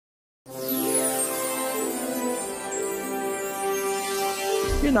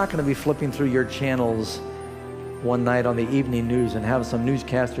You're not going to be flipping through your channels one night on the evening news and have some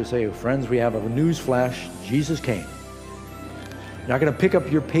newscaster say, "Oh, friends, we have a news flash, Jesus came." You're not going to pick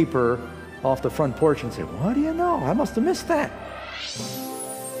up your paper off the front porch and say, "What do you know? I must have missed that."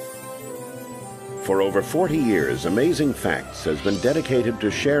 For over 40 years, Amazing Facts has been dedicated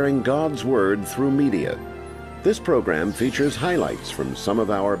to sharing God's Word through media. This program features highlights from some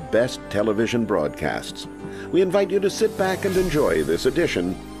of our best television broadcasts. We invite you to sit back and enjoy this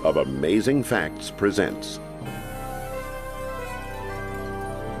edition of Amazing Facts Presents.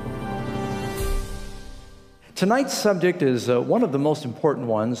 Tonight's subject is one of the most important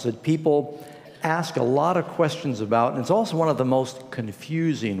ones that people ask a lot of questions about, and it's also one of the most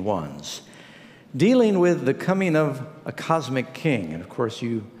confusing ones, dealing with the coming of a cosmic king. And of course,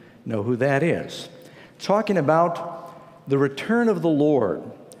 you know who that is. Talking about the return of the Lord,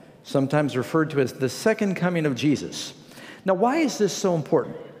 sometimes referred to as the second coming of Jesus. Now, why is this so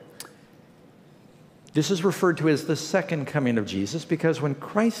important? This is referred to as the second coming of Jesus because when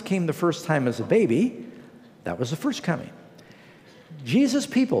Christ came the first time as a baby, that was the first coming. Jesus'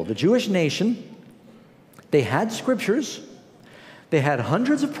 people, the Jewish nation, they had scriptures. They had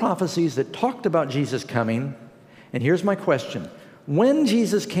hundreds of prophecies that talked about Jesus coming. And here's my question. When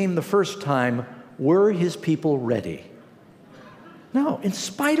Jesus came the first time, were his people ready? No, in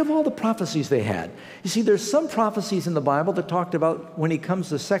spite of all the prophecies they had. You see, there's some prophecies in the Bible that talked about when he comes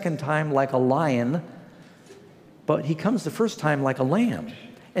the second time like a lion, but he comes the first time like a lamb.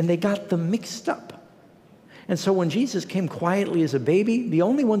 And they got them mixed up. And so when Jesus came quietly as a baby, the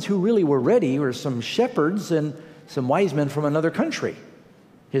only ones who really were ready were some shepherds and some wise men from another country.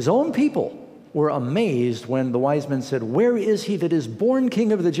 His own people were amazed when the wise men said, "Where is he that is born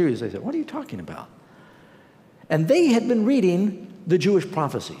King of the Jews?" They said, "What are you talking about?" And they had been reading the Jewish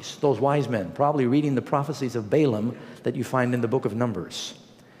prophecies, those wise men, probably reading the prophecies of Balaam that you find in the book of Numbers.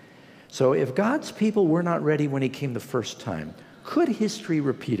 So if God's people were not ready when he came the first time, could history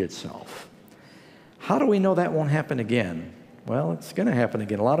repeat itself? How do we know that won't happen again? Well, it's going to happen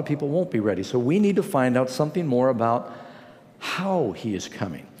again. A lot of people won't be ready. So we need to find out something more about how he is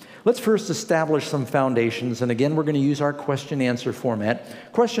coming. Let's first establish some foundations. And again, we're going to use our question-answer format.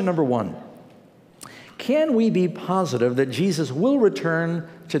 Question number one. Can we be positive that Jesus will return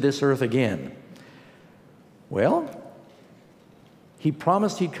to this earth again? Well, he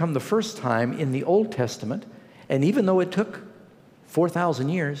promised he'd come the first time in the Old Testament. And even though it took 4,000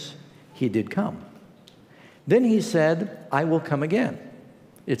 years, he did come. Then he said, "I will come again."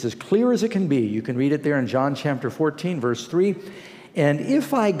 It's as clear as it can be. You can read it there in John chapter 14, verse 3. "And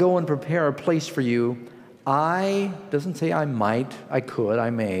if I go and prepare a place for you, I," doesn't say I might, I could, I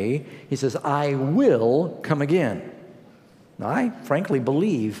may. He says, "I will come again." Now, I frankly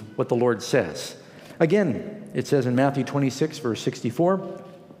believe what the Lord says. Again, it says in Matthew 26, verse 64,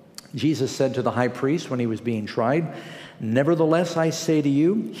 Jesus said to the high priest when he was being tried, "Nevertheless, I say to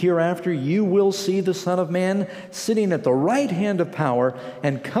you, hereafter you will see the Son of Man sitting at the right hand of power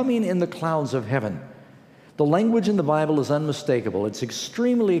and coming in the clouds of heaven." The language in the Bible is unmistakable. It's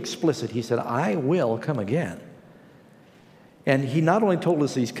extremely explicit. He said, "I will come again." And he not only told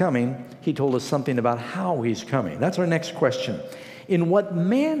us he's coming, he told us something about how he's coming. That's our next question. In what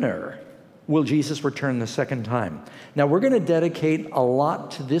manner will Jesus return the second time? Now, we're going to dedicate a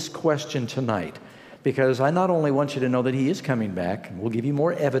lot to this question tonight, because I not only want you to know that he is coming back, and we'll give you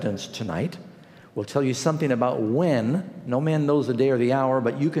more evidence tonight. We'll tell you something about when. No man knows the day or the hour,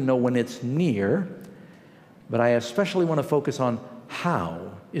 but you can know when it's near. But I especially want to focus on how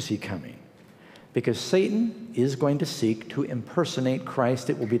is he coming? Because Satan is going to seek to impersonate Christ.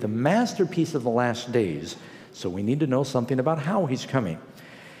 It will be the masterpiece of the last days. So we need to know something about how he's coming.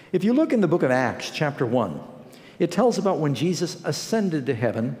 If you look in the book of Acts, chapter 1, it tells about when Jesus ascended to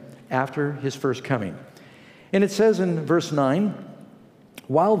heaven after his first coming. And it says in verse 9,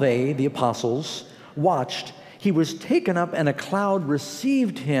 "While they, the apostles, watched, he was taken up, and a cloud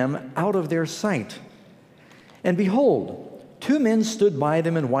received him out of their sight. And behold, two men stood by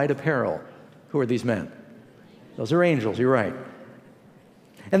them in white apparel." Who are these men? Those are angels, you're right.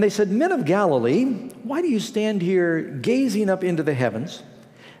 "And they said, 'Men of Galilee, why do you stand here gazing up into the heavens?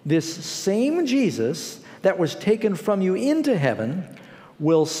 This same Jesus that was taken from you into heaven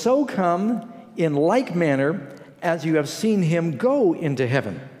will so come in like manner as you have seen him go into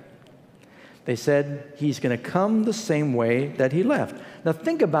heaven.'" They said, he's going to come the same way that he left. Now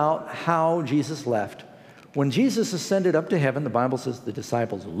think about how Jesus left. When Jesus ascended up to heaven, the Bible says the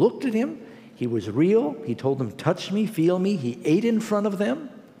disciples looked at him. He was real. He told them, "Touch me, feel me." He ate in front of them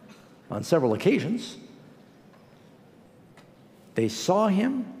on several occasions. They saw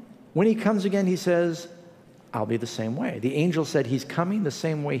him. When he comes again, he says, I'll be the same way. The angel said he's coming the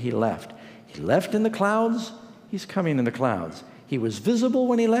same way he left. He left in the clouds, he's coming in the clouds. He was visible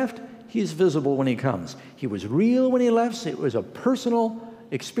when he left, he's visible when he comes. He was real when he left, it was a personal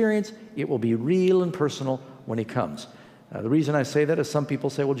experience. It will be real and personal when he comes. The reason I say that is some people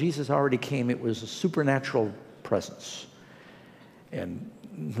say, well, Jesus already came. It was a supernatural presence. And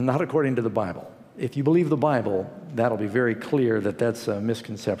not according to the Bible. If you believe the Bible, that'll be very clear that that's a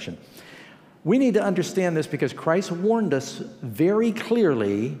misconception. We need to understand this because Christ warned us very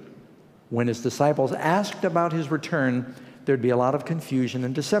clearly when his disciples asked about his return, there'd be a lot of confusion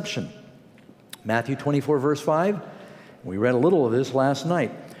and deception. Matthew 24, verse 5, we read a little of this last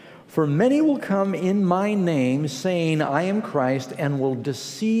night. For many will come in my name, saying, I am Christ, and will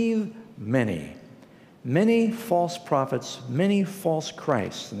deceive many. Many false prophets, many false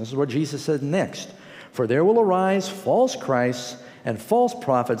Christs. And this is what Jesus said next. For there will arise false Christs and false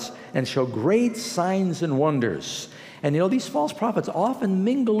prophets, and show great signs and wonders. And you know, these false prophets often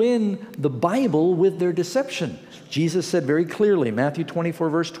mingle in the Bible with their deception. Jesus said very clearly, Matthew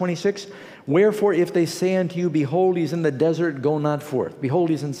 24, verse 26, wherefore if they say unto you, behold, he's in the desert, go not forth. Behold,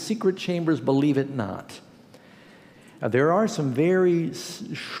 he's in secret chambers, believe it not. Now, there are some very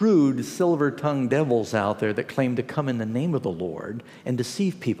shrewd silver-tongued devils out there that claim to come in the name of the Lord and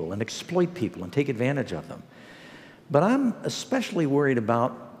deceive people and exploit people and take advantage of them. But I'm especially worried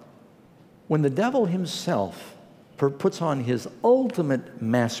about when the devil himself puts on his ultimate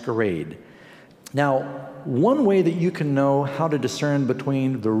masquerade. Now, one way that you can know how to discern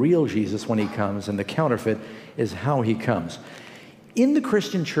between the real Jesus when he comes and the counterfeit is how he comes. In the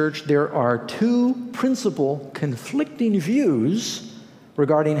Christian church, there are two principal conflicting views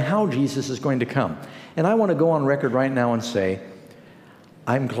regarding how Jesus is going to come. And I want to go on record right now and say,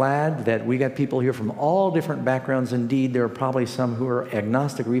 I'm glad that we got people here from all different backgrounds. Indeed, there are probably some who are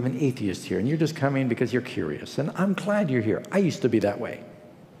agnostic or even atheists here, and you're just coming because you're curious. And I'm glad you're here. I used to be that way.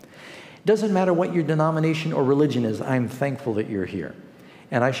 Doesn't matter what your denomination or religion is, I'm thankful that you're here.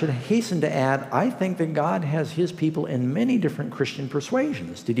 And I should hasten to add, I think that God has his people in many different Christian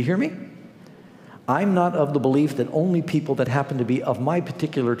persuasions. Did you hear me? I'm not of the belief that only people that happen to be of my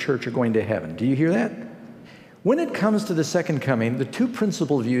particular church are going to heaven. Do you hear that? When it comes to the second coming, the two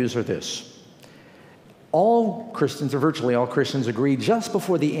principal views are this. All Christians, or virtually all Christians, agree just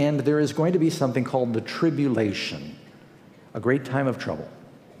before the end there is going to be something called the tribulation, a great time of trouble.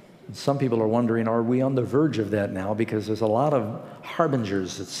 And some people are wondering, are we on the verge of that now? Because there's a lot of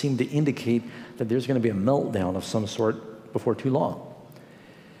harbingers that seem to indicate that there's going to be a meltdown of some sort before too long.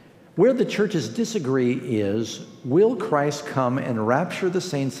 Where the churches disagree is, will Christ come and rapture the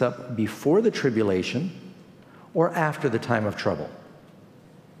saints up before the tribulation or after the time of trouble?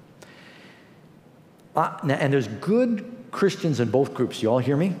 And there's good Christians in both groups. You all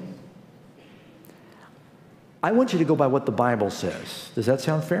hear me? I want you to go by what the Bible says. Does that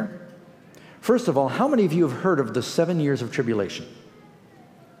sound fair? First of all, how many of you have heard of the 7 years of tribulation?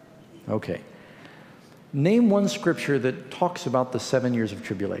 Okay. Name one scripture that talks about the 7 years of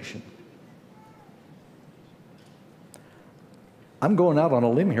tribulation. I'm going out on a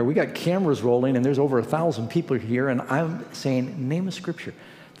limb here. We got cameras rolling, and there's over 1,000 people here, and I'm saying, name a scripture.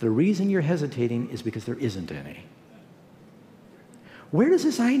 The reason you're hesitating is because there isn't any. Where does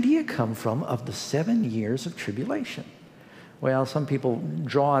this idea come from of the 7 years of tribulation? Well, some people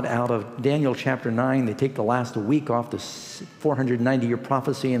draw it out of Daniel chapter 9. They take the last week off the 490-year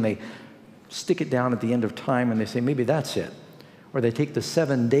prophecy, and they stick it down at the end of time, and they say, maybe that's it. Or they take the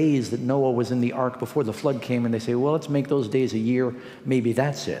 7 days that Noah was in the ark before the flood came, and they say, well, let's make those days a year. Maybe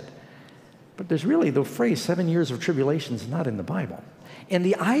that's it. But there's really, the phrase 7 years of tribulation is not in the Bible. And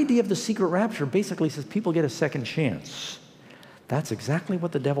the idea of the secret rapture basically says people get a second chance. That's exactly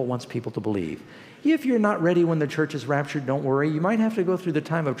what the devil wants people to believe. If you're not ready when the church is raptured, don't worry. You might have to go through the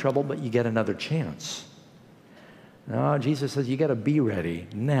time of trouble, but you get another chance. No, Jesus says you got to be ready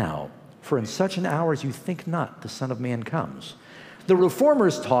now. For in such an hour as you think not, the Son of Man comes. The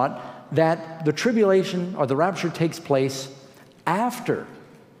Reformers taught that the tribulation or the rapture takes place after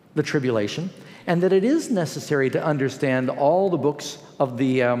the tribulation, and that it is necessary to understand all the books of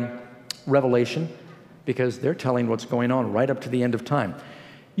the Revelation, because they're telling what's going on right up to the end of time.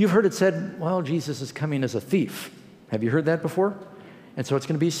 You've heard it said, well, Jesus is coming as a thief. Have you heard that before? And so it's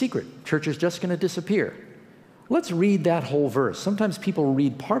going to be a secret. Church is just going to disappear. Let's read that whole verse. Sometimes people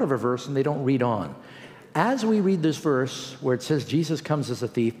read part of a verse and they don't read on. As we read this verse where it says Jesus comes as a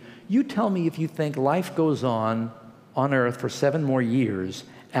thief, you tell me if you think life goes on earth for 7 more years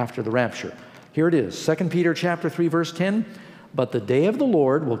after the rapture. Here it is, 2 Peter chapter 3, verse 10. But the day of the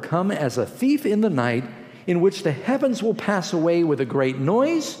Lord will come as a thief in the night, in which the heavens will pass away with a great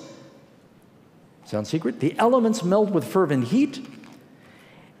noise, Sounds secret? The elements melt with fervent heat,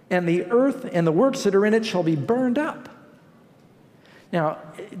 and the earth and the works that are in it shall be burned up. Now,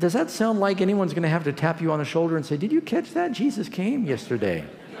 does that sound like anyone's going to have to tap you on the shoulder and say, did you catch that? Jesus came yesterday.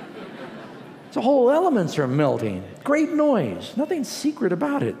 The whole elements are melting. Great noise. Nothing secret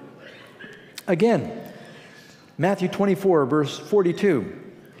about it. Again, Matthew 24, verse 42.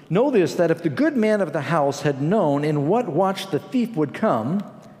 Know this, that if the good man of the house had known in what watch the thief would come,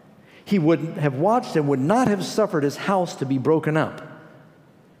 he would have watched and would not have suffered his house to be broken up.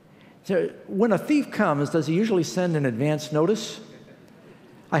 So when a thief comes, does he usually send an advance notice?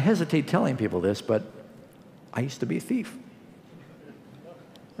 I hesitate telling people this, but I used to be a thief.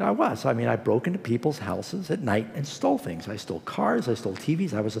 I was. I mean, I broke into people's houses at night and stole things. I stole cars, I stole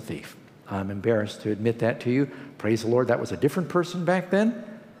TVs, I was a thief. I'm embarrassed to admit that to you. Praise the Lord, that was a different person back then.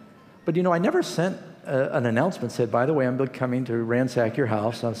 But you know, I never sent an announcement that said, by the way, I'm coming to ransack your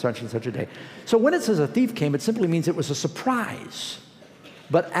house on such and such a day. So when it says a thief came, it simply means it was a surprise.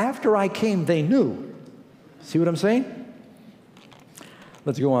 But after I came, they knew. See what I'm saying?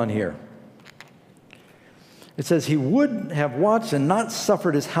 Let's go on here. It says, he would have watched and not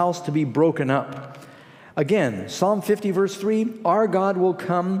suffered his house to be broken up. Again, Psalm 50, verse 3, our God will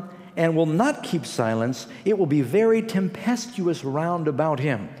come and will not keep silence. It will be very tempestuous round about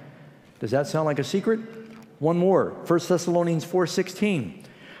him. Does that sound like a secret? One more, 1 Thessalonians 4:16.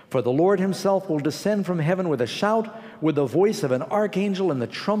 For the Lord himself will descend from heaven with a shout, with the voice of an archangel and the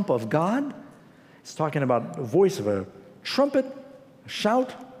trump of God. It's talking about the voice of a trumpet, a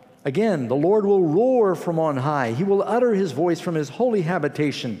shout. Again, the Lord will roar from on high. He will utter his voice from his holy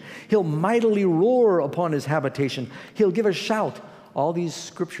habitation. He'll mightily roar upon his habitation. He'll give a shout. All these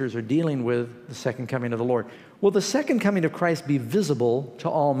scriptures are dealing with the second coming of the Lord. Will the second coming of Christ be visible to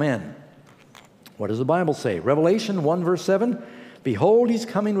all men? What does the Bible say? Revelation 1, verse 7, behold, he's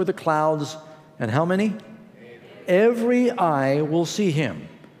coming with the clouds, and how many? Every eye will see him.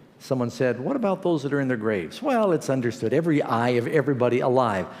 Someone said, what about those that are in their graves? Well, it's understood. Every eye of everybody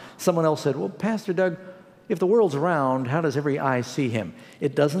alive. Someone else said, well, Pastor Doug, if the world's round, how does every eye see him?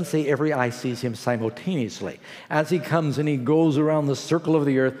 It doesn't say every eye sees him simultaneously. As he comes and he goes around the circle of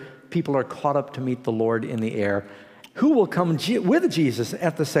the earth, people are caught up to meet the Lord in the air. Who will come with Jesus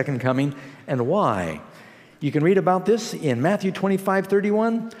at the second coming, and why? You can read about this in Matthew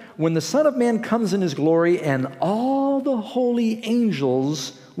 25:31. When the Son of Man comes in his glory and all the holy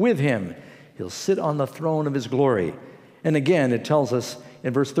angels with him, he'll sit on the throne of his glory. And again, it tells us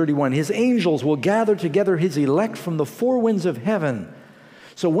in verse 31, his angels will gather together his elect from the four winds of heaven.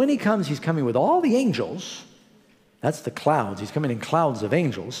 So when he comes, he's coming with all the angels. That's the clouds. He's coming in clouds of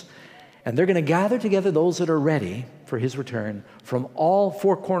angels. And they're going to gather together those that are ready for his return from all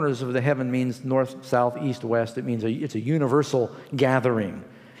four corners of the heaven. Means north, south, east, west. It means it's a universal gathering.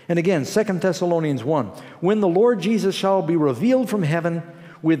 And again, 2 Thessalonians 1, when the Lord Jesus shall be revealed from heaven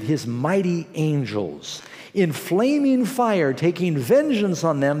with his mighty angels, in flaming fire, taking vengeance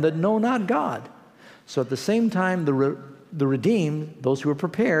on them that know not God. So at the same time, the redeemed, those who are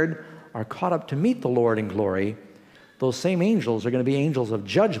prepared, are caught up to meet the Lord in glory. Those same angels are going to be angels of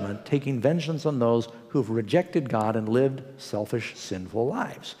judgment, taking vengeance on those who have rejected God and lived selfish, sinful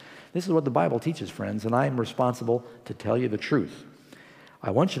lives. This is what the Bible teaches, friends, and I am responsible to tell you the truth. I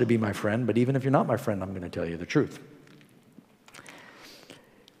want you to be my friend, but even if you're not my friend, I'm going to tell you the truth.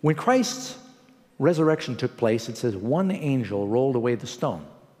 When Christ's resurrection took place, it says one angel rolled away the stone.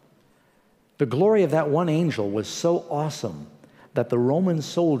 The glory of that one angel was so awesome that the Roman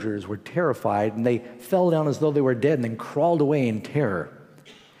soldiers were terrified and they fell down as though they were dead and then crawled away in terror.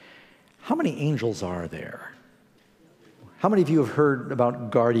 How many angels are there? How many of you have heard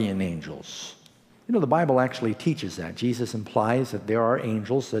about guardian angels? You know, the Bible actually teaches that. Jesus implies that there are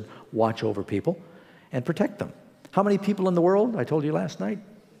angels that watch over people and protect them. How many people in the world? I told you last night.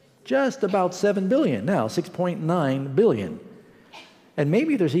 Just about 7 billion now, 6.9 billion. And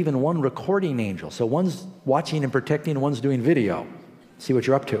maybe there's even one recording angel. So one's watching and protecting, one's doing video. See what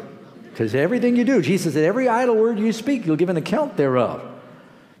you're up to. Because everything you do, Jesus said, every idle word you speak, you'll give an account thereof.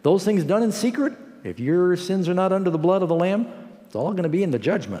 Those things done in secret, if your sins are not under the blood of the Lamb, it's all going to be in the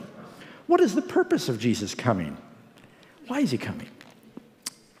judgment. What is the purpose of Jesus coming? Why is he coming?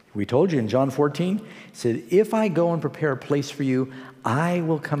 We told you in John 14, he said, if I go and prepare a place for you, I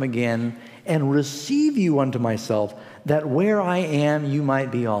will come again and receive you unto myself, that where I am, you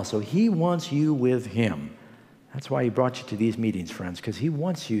might be also. He wants you with him. That's why he brought you to these meetings, friends, because he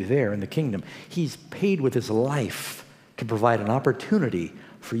wants you there in the kingdom. He's paid with his life to provide an opportunity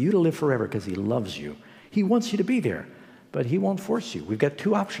for you to live forever because he loves you. He wants you to be there, but he won't force you. We've got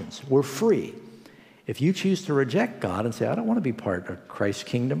two options. We're free. If you choose to reject God and say, I don't want to be part of Christ's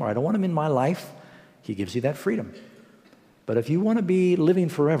kingdom, or I don't want him in my life, He gives you that freedom. But if you want to be living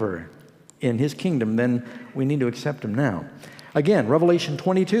forever in his kingdom, then we need to accept him now. Again, Revelation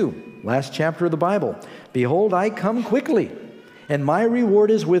 22, last chapter of the Bible. Behold, I come quickly, and my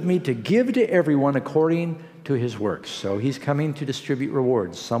reward is with me to give to everyone according to his works. So he's coming to distribute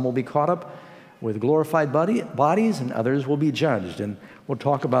rewards. Some will be caught up with glorified bodies, and others will be judged. And we'll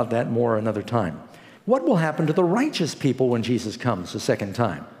talk about that more another time. What will happen to the righteous people when Jesus comes the second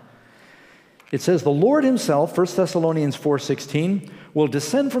time? It says, the Lord himself, 1 Thessalonians 4:16, will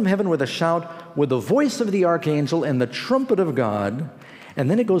descend from heaven with a shout, with the voice of the archangel and the trumpet of God. And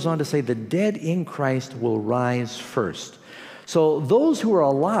then it goes on to say, the dead in Christ will rise first. So those who are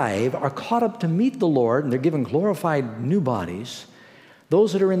alive are caught up to meet the Lord, and they're given glorified new bodies.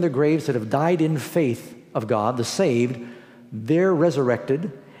 Those that are in their graves that have died in faith of God, the saved, they're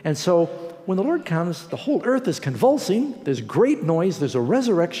resurrected. And so when the Lord comes, the whole earth is convulsing. There's great noise. There's a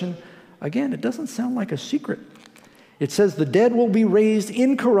resurrection. Again, it doesn't sound like a secret. It says the dead will be raised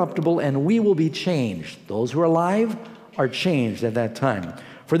incorruptible and we will be changed. Those who are alive are changed at that time.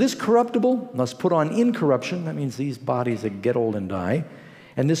 For this corruptible must put on incorruption. That means these bodies that get old and die.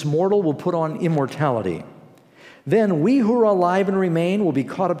 And this mortal will put on immortality. Then we who are alive and remain will be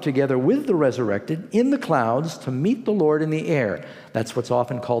caught up together with the resurrected in the clouds to meet the Lord in the air. That's what's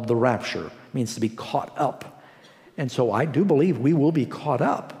often called the rapture. It means to be caught up. And so I do believe we will be caught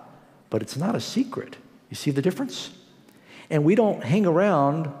up. But it's not a secret. You see the difference? And we don't hang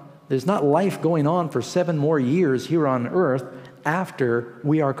around. There's not life going on for 7 more years here on earth after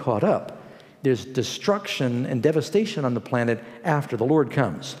we are caught up. There's destruction and devastation on the planet after the Lord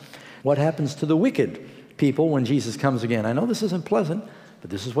comes. What happens to the wicked people when Jesus comes again? I know this isn't pleasant, but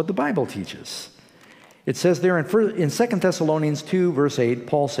this is what the Bible teaches. It says there in 2 Thessalonians 2, verse 8,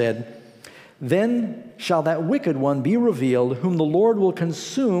 Paul said, then shall that wicked one be revealed, whom the Lord will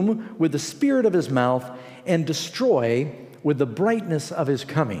consume with the spirit of his mouth and destroy with the brightness of his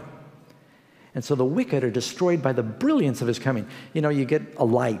coming. And so the wicked are destroyed by the brilliance of his coming. You know, you get a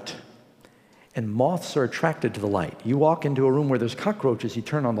light, and moths are attracted to the light. You walk into a room where there's cockroaches, you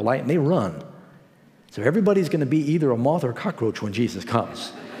turn on the light, and they run. So everybody's going to be either a moth or a cockroach when Jesus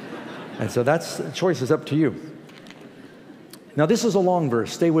comes. And so the choice is up to you. Now, this is a long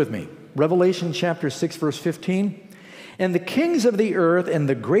verse. Stay with me. Revelation chapter 6, verse 15. And the kings of the earth and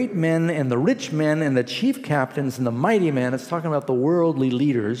the great men and the rich men and the chief captains and the mighty men, it's talking about the worldly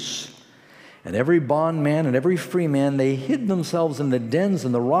leaders, and every bondman and every free man, they hid themselves in the dens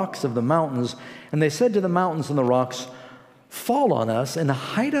and the rocks of the mountains. And they said to the mountains and the rocks, fall on us and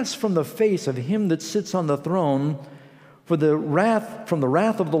hide us from the face of him that sits on the throne, from the wrath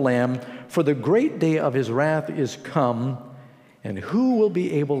of the Lamb, for the great day of his wrath is come. And who will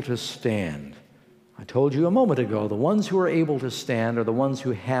be able to stand? I told you a moment ago, the ones who are able to stand are the ones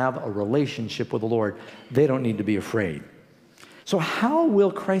who have a relationship with the Lord. They don't need to be afraid. So how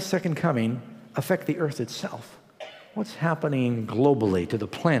will Christ's second coming affect the earth itself? What's happening globally to the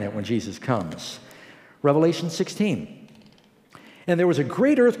planet when Jesus comes? Revelation 16. And there was a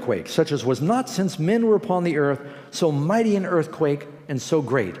great earthquake, such as was not since men were upon the earth, so mighty an earthquake and so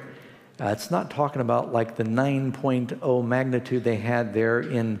great. It's not talking about like the 9.0 magnitude they had there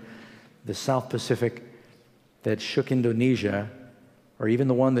in the South Pacific that shook Indonesia, or even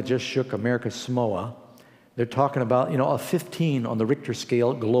the one that just shook America's Samoa. They're talking about, a 15 on the Richter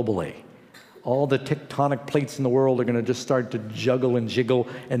scale globally. All the tectonic plates in the world are going to just start to juggle and jiggle,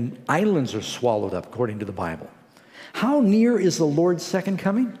 and islands are swallowed up, according to the Bible. How near is the Lord's second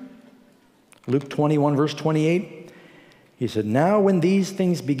coming? Luke 21, verse 28. He said, now when these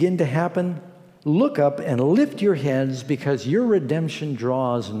things begin to happen, look up and lift your heads because your redemption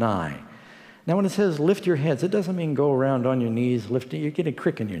draws nigh. Now when it says lift your heads, it doesn't mean go around on your knees lifting. You get a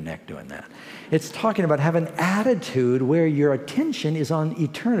crick in your neck doing that. It's talking about have an attitude where your attention is on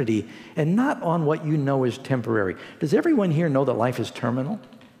eternity and not on what you know is temporary. Does everyone here know that life is terminal?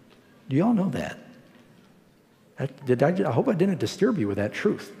 Do you all know that? I hope I didn't disturb you with that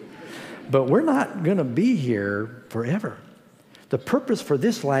truth. But we're not going to be here forever. The purpose for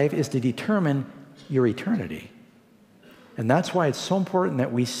this life is to determine your eternity. And that's why it's so important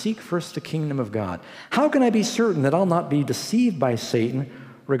that we seek first the kingdom of God. How can I be certain that I'll not be deceived by Satan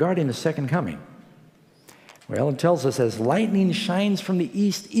regarding the second coming? Well, it tells us, as lightning shines from the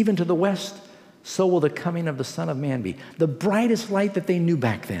east even to the west, so will the coming of the Son of Man be. The brightest light that they knew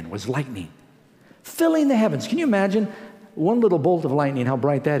back then was lightning, filling the heavens. Can you imagine one little bolt of lightning, how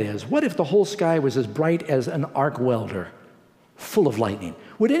bright that is? What if the whole sky was as bright as an arc welder, full of lightning?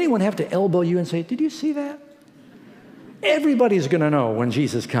 Would anyone have to elbow you and say, did you see that? Everybody's going to know when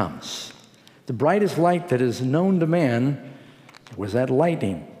Jesus comes. The brightest light that is known to man was that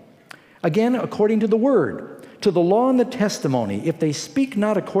lightning. Again, according to the word, to the law and the testimony. If they speak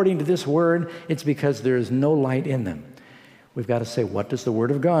not according to this word, it's because there is no light in them. We've got to say, what does the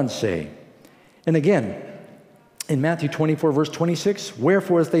word of God say? And again, in Matthew 24, verse 26,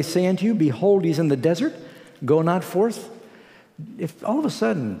 wherefore as they say unto you, behold, he's in the desert, go not forth. If all of a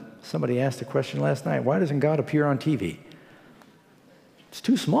sudden somebody asked a question last night, why doesn't God appear on TV? It's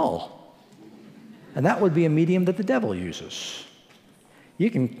too small. And that would be a medium that the devil uses. You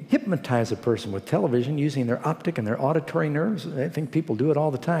can hypnotize a person with television using their optic and their auditory nerves. I think people do it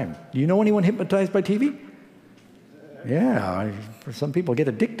all the time. Do you know anyone hypnotized by TV? Yeah, some people get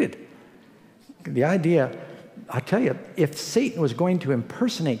addicted. The idea, I tell you, if Satan was going to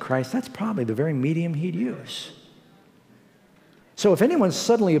impersonate Christ, that's probably the very medium he'd use. So if anyone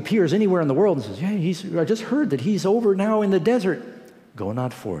suddenly appears anywhere in the world and says, yeah, I just heard that he's over now in the desert, go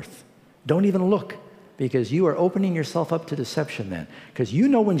not forth. Don't even look, because you are opening yourself up to deception then. Because you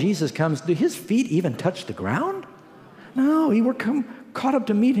know when Jesus comes, do his feet even touch the ground? No, he were caught up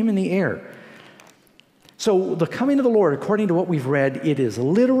to meet him in the air. So the coming of the Lord, according to what we've read, it is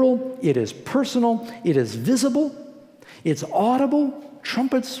literal, it is personal, it is visible, it's audible,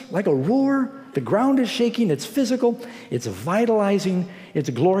 trumpets like a roar, the ground is shaking, it's physical, it's vitalizing,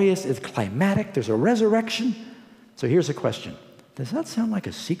 it's glorious, it's climatic, there's a resurrection. So here's a question. Does that sound like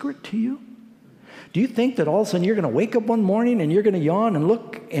a secret to you? Do you think that all of a sudden you're going to wake up one morning and you're going to yawn and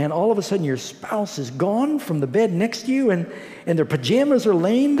look, and all of a sudden your spouse is gone from the bed next to you and their pajamas are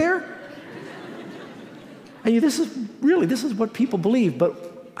laying there? This is what people believe.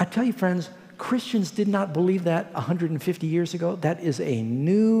 But I tell you, friends, Christians did not believe that 150 years ago. That is a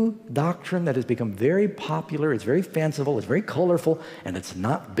new doctrine that has become very popular. It's very fanciful. It's very colorful. And it's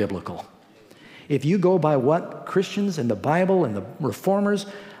not biblical. If you go by what Christians and the Bible and the reformers,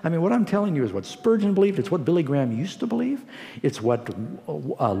 what I'm telling you is what Spurgeon believed. It's what Billy Graham used to believe. It's what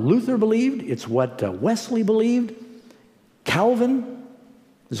Luther believed. It's what Wesley believed. Calvin,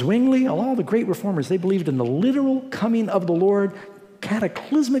 Zwingli, all the great reformers, they believed in the literal coming of the Lord,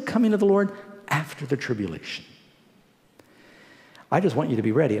 cataclysmic coming of the Lord after the tribulation. I just want you to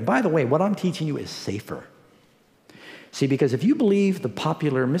be ready. And by the way, what I'm teaching you is safer. See, because if you believe the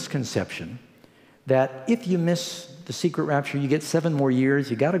popular misconception that if you miss the secret rapture, you get 7 more years,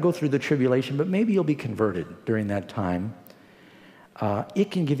 you got to go through the tribulation, but maybe you'll be converted during that time,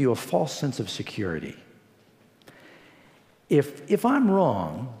 it can give you a false sense of security. If I'm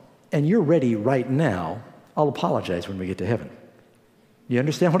wrong and you're ready right now, I'll apologize when we get to heaven. You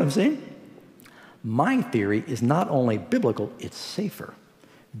understand what I'm saying? My theory is not only biblical, it's safer.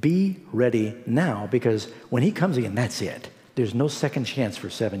 Be ready now, because when he comes again, that's it. There's no second chance for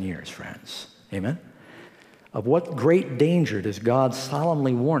 7 years, friends. Amen? Of what great danger does God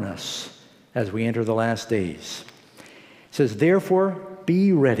solemnly warn us as we enter the last days? It says, therefore,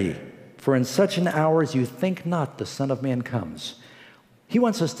 be ready. For in such an hour as you think not, the Son of Man comes. He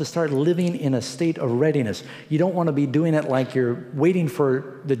wants us to start living in a state of readiness. You don't want to be doing it like you're waiting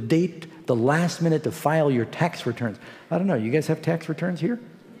for the date, the last minute to file your tax returns. I don't know, you guys have tax returns here?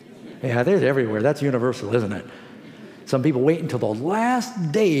 Yeah, they're everywhere. That's universal, isn't it? Some people wait until the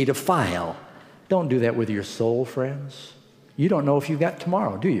last day to file. Don't do that with your soul, friends. You don't know if you've got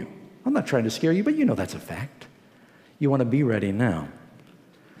tomorrow, do you? I'm not trying to scare you, but you know that's a fact. You want to be ready now.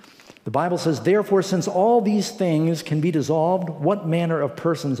 The Bible says, therefore, since all these things can be dissolved, what manner of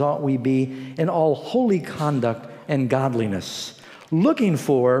persons ought we be in all holy conduct and godliness, looking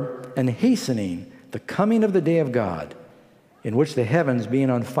for and hastening the coming of the day of God, in which the heavens,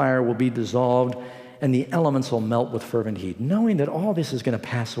 being on fire, will be dissolved, and the elements will melt with fervent heat. Knowing that all this is going to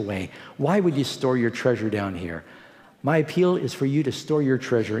pass away, why would you store your treasure down here? My appeal is for you to store your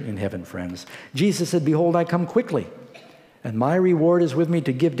treasure in heaven, friends. Jesus said, behold, I come quickly. And my reward is with me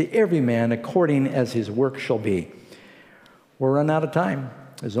to give to every man according as his work shall be. We're running out of time.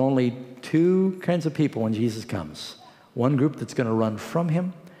 There's only 2 kinds of people when Jesus comes. One group that's going to run from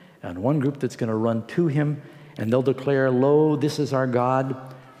him, and one group that's going to run to him, and they'll declare, lo, this is our God.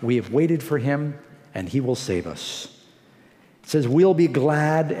 We have waited for him, and he will save us. It says, we'll be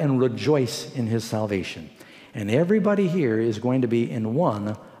glad and rejoice in his salvation. And everybody here is going to be in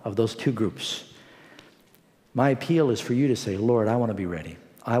one of those 2 groups. My appeal is for you to say, Lord, I want to be ready.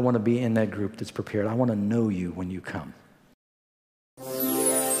 I want to be in that group that's prepared. I want to know you when you come.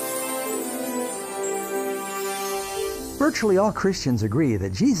 Virtually all Christians agree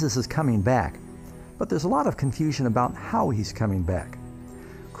that Jesus is coming back, but there's a lot of confusion about how he's coming back.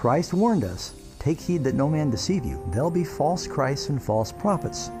 Christ warned us, take heed that no man deceive you. There'll be false Christs and false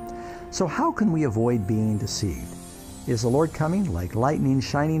prophets. So how can we avoid being deceived? Is the Lord coming like lightning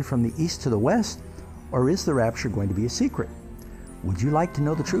shining from the east to the west? Or is the rapture going to be a secret? Would you like to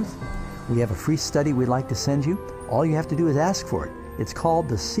know the truth? We have a free study we'd like to send you. All you have to do is ask for it. It's called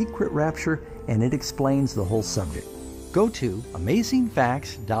The Secret Rapture, and it explains the whole subject. Go to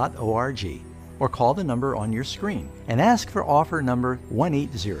amazingfacts.org or call the number on your screen and ask for offer number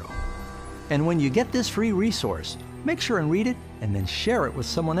 180. And when you get this free resource, make sure and read it and then share it with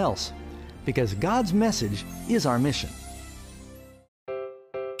someone else, because God's message is our mission.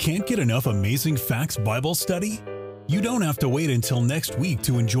 Can't get enough Amazing Facts Bible study? You don't have to wait until next week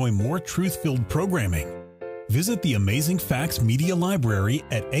to enjoy more truth-filled programming. Visit the Amazing Facts Media Library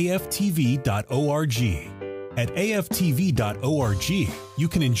at aftv.org. At aftv.org, you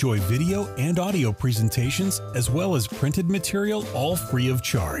can enjoy video and audio presentations as well as printed material, all free of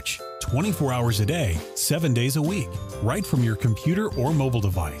charge. 24 hours a day, 7 days a week, right from your computer or mobile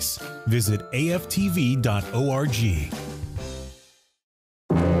device. Visit aftv.org.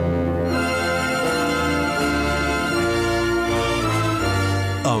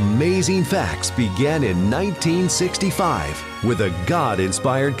 Amazing Facts began in 1965 with a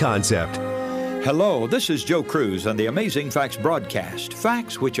God-inspired concept. Hello, this is Joe Cruz on the Amazing Facts broadcast,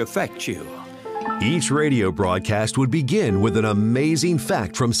 facts which affect you. Each radio broadcast would begin with an amazing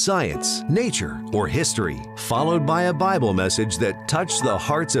fact from science, nature, or history, followed by a Bible message that touched the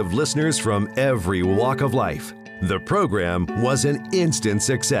hearts of listeners from every walk of life. The program was an instant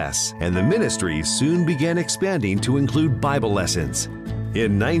success, and the ministry soon began expanding to include Bible lessons.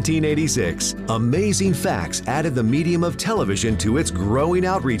 In 1986, Amazing Facts added the medium of television to its growing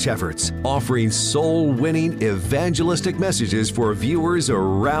outreach efforts, offering soul-winning evangelistic messages for viewers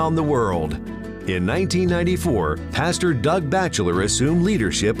around the world. In 1994, Pastor Doug Batchelor assumed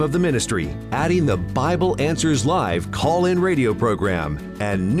leadership of the ministry, adding the Bible Answers Live call-in radio program,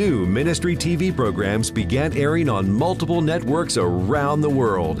 and new ministry TV programs began airing on multiple networks around the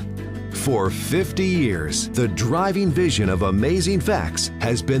world. For 50 years, the driving vision of Amazing Facts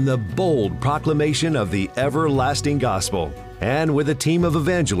has been the bold proclamation of the everlasting gospel. And with a team of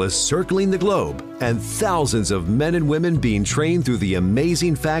evangelists circling the globe and thousands of men and women being trained through the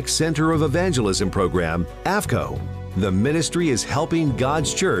Amazing Facts Center of Evangelism program, AFCO, the ministry is helping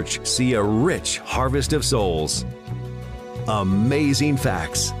God's church see a rich harvest of souls. Amazing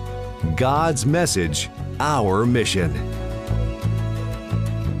Facts. God's message, our mission.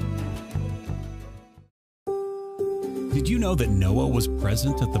 Did you know that Noah was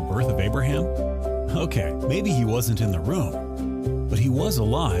present at the birth of Abraham? Okay, maybe he wasn't in the room, but he was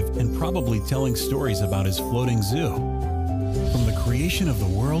alive and probably telling stories about his floating zoo. From the creation of the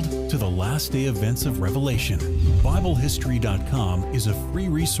world to the last day events of Revelation, BibleHistory.com is a free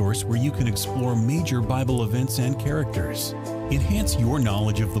resource where you can explore major Bible events and characters. Enhance your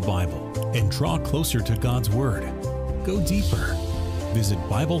knowledge of the Bible and draw closer to God's Word. Go deeper. Visit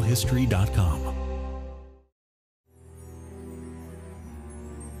BibleHistory.com.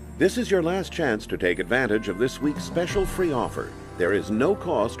 This is your last chance to take advantage of this week's special free offer. There is no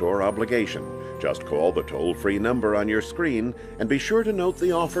cost or obligation. Just call the toll-free number on your screen and be sure to note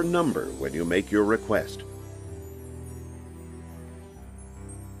the offer number when you make your request.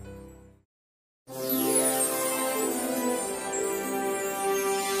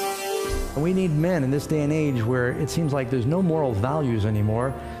 We need men in this day and age where it seems like there's no moral values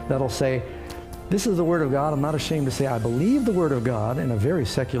anymore that'll say, this is the Word of God. I'm not ashamed to say I believe the Word of God in a very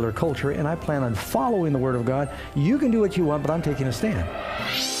secular culture, and I plan on following the Word of God. You can do what you want, but I'm taking a stand.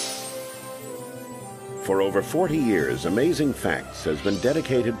 For over 40 years, Amazing Facts has been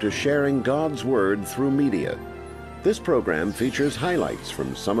dedicated to sharing God's Word through media. This program features highlights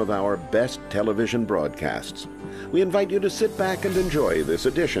from some of our best television broadcasts. We invite you to sit back and enjoy this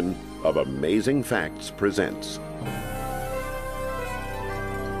edition of Amazing Facts Presents.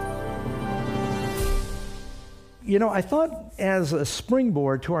 You know, I thought as a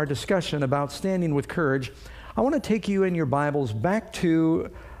springboard to our discussion about standing with courage, I want to take you in your Bibles back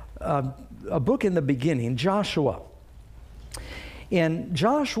to a book in the beginning, Joshua. And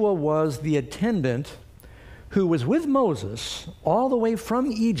Joshua was the attendant who was with Moses all the way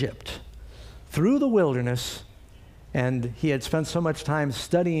from Egypt through the wilderness, and he had spent so much time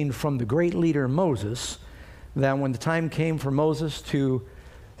studying from the great leader Moses that when the time came for Moses to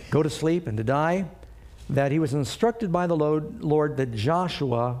go to sleep and to die, that he was instructed by the Lord that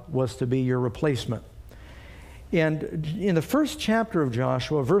Joshua was to be your replacement. And in the first chapter of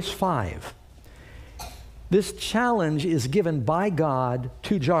Joshua, verse 5, this challenge is given by God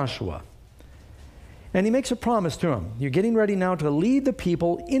to Joshua. And he makes a promise to him. You're getting ready now to lead the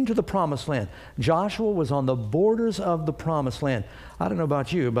people into the promised land. Joshua was on the borders of the promised land. I don't know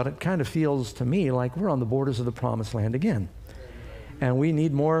about you, but it kind of feels to me like we're on the borders of the promised land again. And we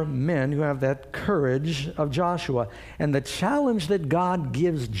need more men who have that courage of Joshua. And the challenge that God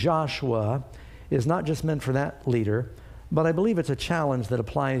gives Joshua is not just meant for that leader, but I believe it's a challenge that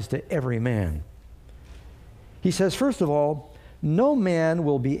applies to every man. He says, first of all, no man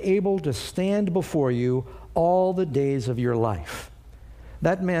will be able to stand before you all the days of your life.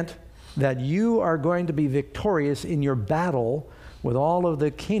 That meant that you are going to be victorious in your battle with all of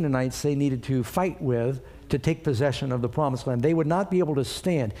the Canaanites they needed to fight with to take possession of the promised land. They would not be able to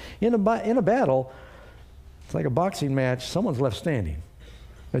stand. In a battle, it's like a boxing match, someone's left standing.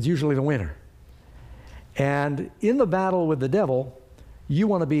 That's usually the winner. And in the battle with the devil, you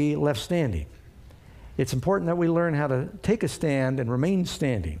want to be left standing. It's important that we learn how to take a stand and remain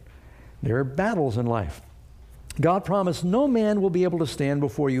standing. There are battles in life. God promised no man will be able to stand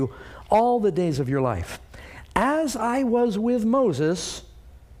before you all the days of your life. As I was with Moses,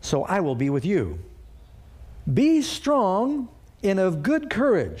 so I will be with you. Be strong and of good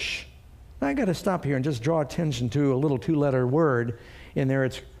courage. Now, I got to stop here and just draw attention to a little two-letter word in there.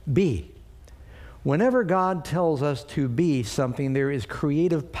 It's be. Whenever God tells us to be something, there is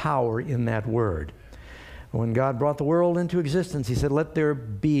creative power in that word. When God brought the world into existence, he said, let there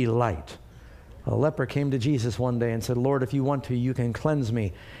be light. A leper came to Jesus one day and said, Lord, if you want to, you can cleanse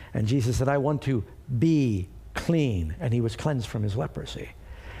me. And Jesus said, I want to be clean. And he was cleansed from his leprosy.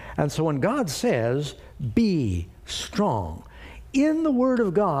 And so when God says, be strong, in the Word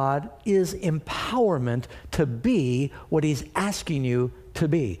of God is empowerment to be what he's asking you to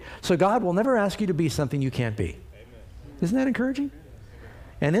be. So God will never ask you to be something you can't be. Amen. Isn't that encouraging?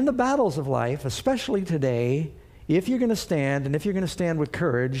 And in the battles of life, especially today, if you're going to stand, and if you're going to stand with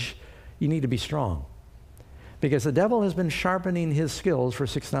courage, you need to be strong. Because the devil has been sharpening his skills for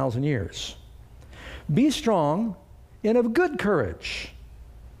 6,000 years. Be strong and of good courage.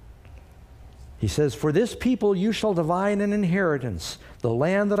 He says, for this people you shall divide an inheritance, the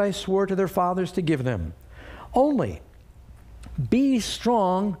land that I swore to their fathers to give them. Only be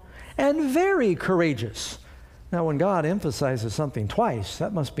strong and very courageous. Now, when God emphasizes something twice,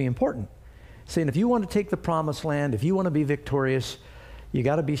 that must be important. Saying if you want to take the promised land, if you want to be victorious, you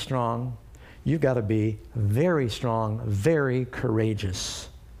got to be strong. You've got to be very strong, very courageous.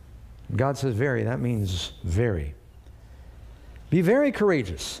 God says very, that means very. Be very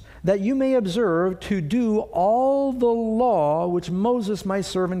courageous, that you may observe to do all the law which Moses my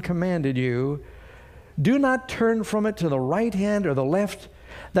servant commanded you. Do not turn from it to the right hand or the left,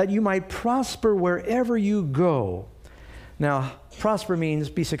 that you might prosper wherever you go. Now, prosper means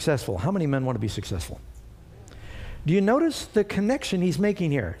be successful. How many men want to be successful? Do you notice the connection he's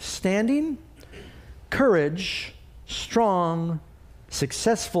making here? Standing, courage, strong,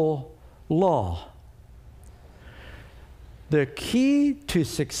 successful, law. The key to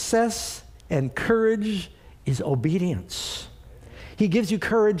success and courage is obedience. He gives you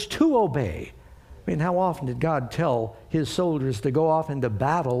courage to obey. I mean, how often did God tell his soldiers to go off into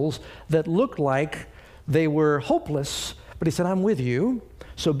battles that looked like they were hopeless, but he said, I'm with you,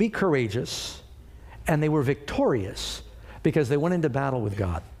 so be courageous. And they were victorious because they went into battle with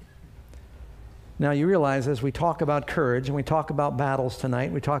God. Now you realize as we talk about courage and we talk about battles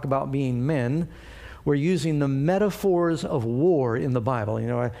tonight, we talk about being men, we're using the metaphors of war in the Bible. You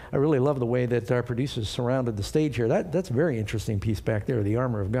know, I really love the way that our producers surrounded the stage here. That's a very interesting piece back there, the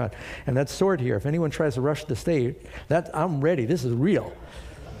armor of God. And that sword here, if anyone tries to rush the stage, I'm ready. This is real.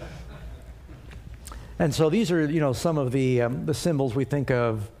 And so these are, you know, some of the symbols we think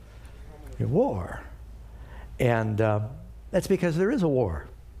of in war. And that's because there is a war.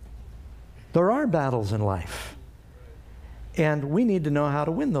 There are battles in life. And we need to know how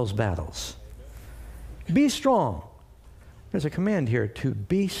to win those battles. Be strong. There's a command here to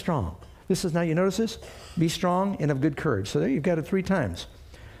be strong. This is, now you notice this? Be strong and of good courage. So there you've got it 3 times.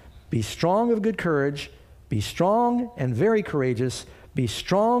 Be strong of good courage, be strong and very courageous, be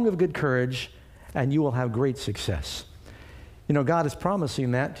strong of good courage, and you will have great success. You know, God is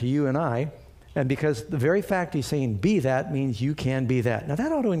promising that to you and I, and because the very fact he's saying be that means you can be that. Now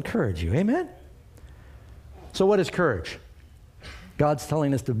that ought to encourage you, amen? So what is courage? God's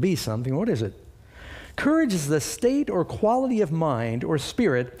telling us to be something. What is it? Courage is the state or quality of mind or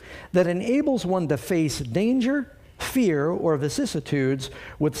spirit that enables one to face danger, fear, or vicissitudes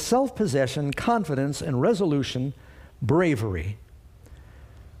with self-possession, confidence, and resolution, bravery.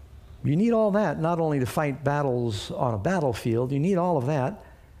 You need all that not only to fight battles on a battlefield, you need all of that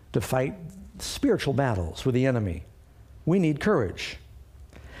to fight spiritual battles with the enemy. We need courage.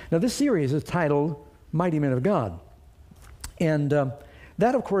 Now this series is titled Mighty Men of God. And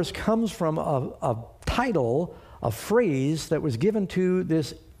that, of course, comes from a title, a phrase that was given to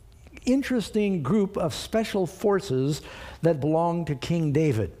this interesting group of special forces that belonged to King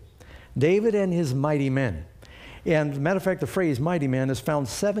David. David and his mighty men. And as a matter of fact, the phrase mighty men is found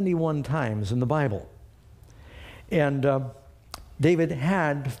 71 times in the Bible. And David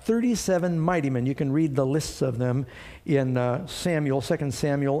had 37 mighty men. You can read the lists of them in 2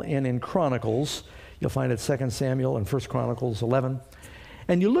 Samuel, and in Chronicles. You'll find it 2 Samuel and 1 Chronicles 11.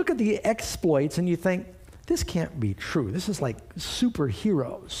 And you look at the exploits and you think, this can't be true. This is like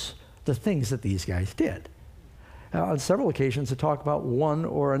superheroes, the things that these guys did. On several occasions, it talk about one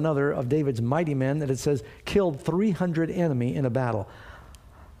or another of David's mighty men that it says killed 300 enemy in a battle.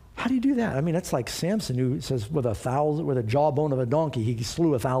 How do you do that? I mean, that's like Samson, who says with a jawbone of a donkey, he slew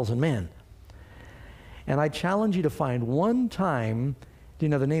 1,000 men. And I challenge you to find one time, you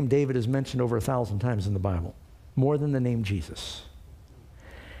know, the name David is mentioned over 1,000 times in the Bible, more than the name Jesus.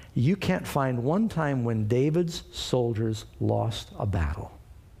 You can't find one time when David's soldiers lost a battle.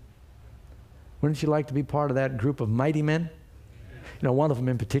 Wouldn't you like to be part of that group of mighty men? You know, one of them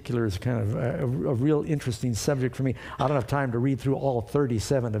in particular is kind of a real interesting subject for me. I don't have time to read through all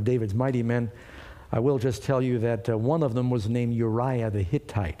 37 of David's mighty men. I will just tell you that one of them was named Uriah the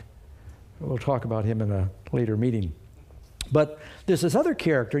Hittite. We'll talk about him in a later meeting. But there's this other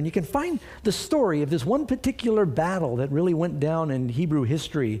character, and you can find the story of this one particular battle that really went down in Hebrew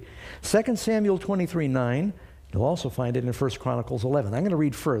history. 2 Samuel 23:9. You'll also find it in 1 Chronicles 11. I'm going to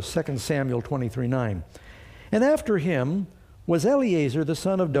read first, 2 Samuel 23:9. And after him was Eleazar, the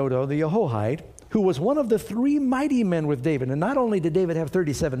son of Dodo, the Ahohite, who was one of the 3 mighty men with David. And not only did David have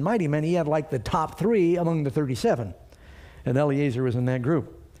 37 mighty men, he had like the top 3 among the 37. And Eleazar was in that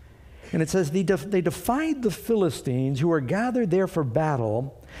group. And it says, they defied the Philistines who were gathered there for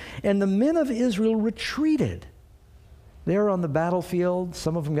battle, and the men of Israel retreated. They were on the battlefield.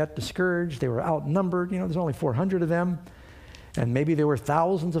 Some of them got discouraged. They were outnumbered. You know, there's only 400 of them. And maybe there were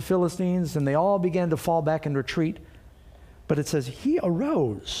thousands of Philistines, and they all began to fall back and retreat. But it says, he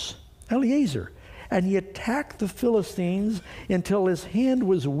arose, Eleazar, and he attacked the Philistines until his hand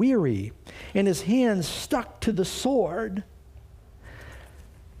was weary, and his hand stuck to the sword.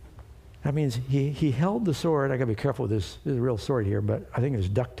 That means he held the sword. I got to be careful with this. There's a real sword here, but I think there's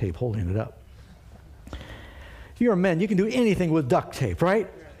duct tape holding it up. If you're a man, you can do anything with duct tape, right?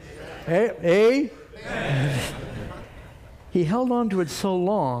 He held on to it so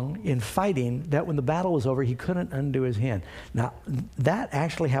long in fighting that when the battle was over, he couldn't undo his hand. Now, that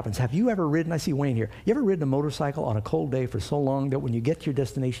actually happens. Have you ever ridden, I see Wayne here, you ever ridden a motorcycle on a cold day for so long that when you get to your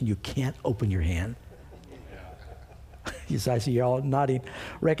destination, you can't open your hand? Yes, I see you all nodding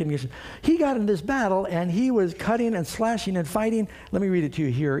recognition. He got in this battle, and he was cutting and slashing and fighting. Let me read it to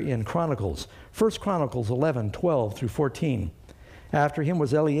you here in Chronicles. 1 Chronicles 11:12 through 14. After him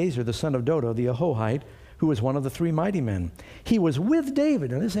was Eleazar, the son of Dodo, the Ahohite, who was one of the 3 mighty men. He was with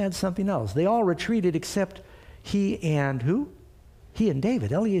David, and this adds something else. They all retreated except he and who? He and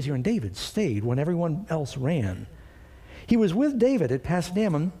David. Eleazar and David stayed when everyone else ran. He was with David at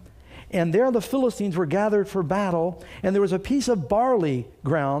Pasdammim, and there the Philistines were gathered for battle, and there was a piece of barley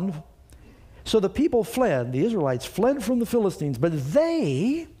ground. So the people fled, the Israelites fled from the Philistines, but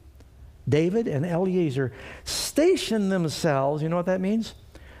they, David and Eleazar, stationed themselves. You know what that means?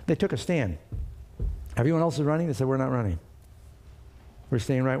 They took a stand. Everyone else is running. They said, we're not running. We're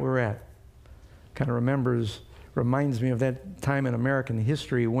staying right where we're at. Kind of reminds me of that time in American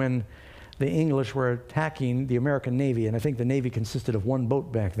history when the English were attacking the American Navy, and I think the Navy consisted of 1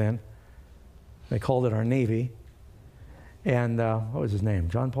 boat back then. They called it our Navy. And what was his name?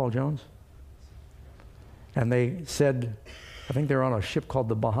 John Paul Jones? And they said, I think they were on a ship called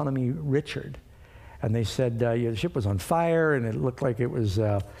the Bahami Richard. And they said the ship was on fire, and it looked like it was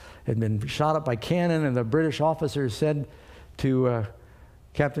had been shot up by cannon. And the British officers said to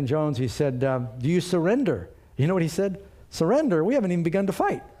Captain Jones, he said, do you surrender? You know what he said? Surrender? We haven't even begun to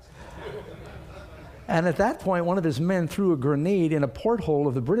fight. And at that point, one of his men threw a grenade in a porthole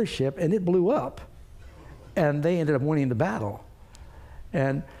of the British ship, and it blew up. And they ended up winning the battle.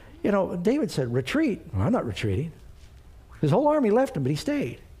 And, you know, David said, retreat. Well, I'm not retreating. His whole army left him, but he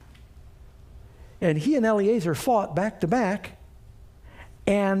stayed. And he and Eleazar fought back to back,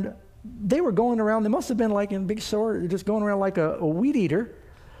 and they were going around. They must have been like in big sword, just going around like a weed eater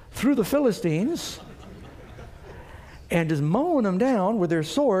through the Philistines and just mowing them down with their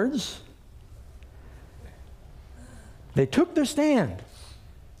swords. They took their stand.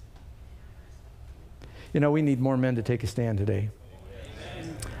 You know, we need more men to take a stand today.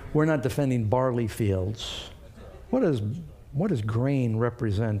 We're not defending barley fields. What does grain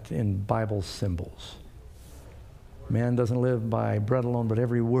represent in Bible symbols? Man doesn't live by bread alone, but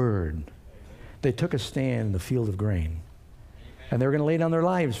every word. They took a stand in the field of grain. And they're going to lay down their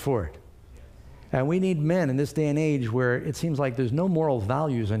lives for it. And we need men in this day and age where it seems like there's no moral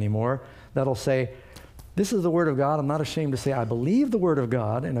values anymore that'll say, this is the Word of God. I'm not ashamed to say I believe the Word of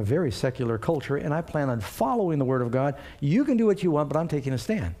God in a very secular culture, and I plan on following the Word of God. You can do what you want, but I'm taking a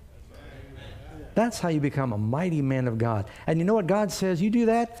stand. That's how you become a mighty man of God. And you know what God says? You do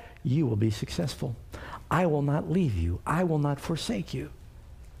that, you will be successful. I will not leave you. I will not forsake you.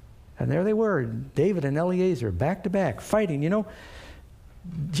 And there they were, David and Eliezer, back to back, fighting. You know,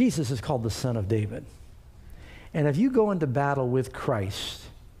 Jesus is called the Son of David. And if you go into battle with Christ,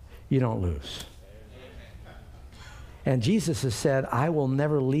 you don't lose. And Jesus has said, I will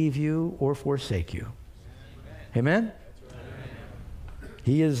never leave you or forsake you. Amen?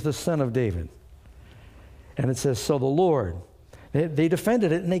 He is the Son of David. And it says, so the Lord, they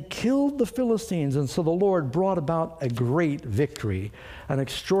defended it and they killed the Philistines. And so the Lord brought about a great victory, an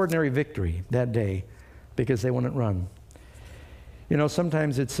extraordinary victory that day because they wouldn't run. You know,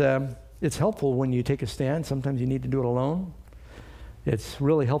 sometimes it's helpful when you take a stand. Sometimes you need to do it alone. It's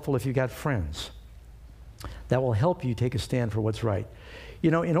really helpful if you've got friends that will help you take a stand for what's right.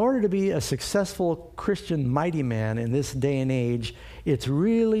 You know, in order to be a successful Christian mighty man in this day and age, it's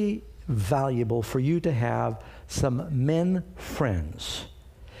really valuable for you to have some men friends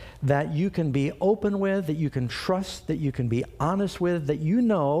that you can be open with, that you can trust, that you can be honest with, that you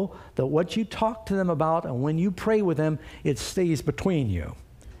know that what you talk to them about and when you pray with them, it stays between you.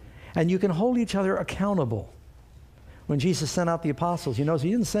 And you can hold each other accountable. When Jesus sent out the apostles, you know, he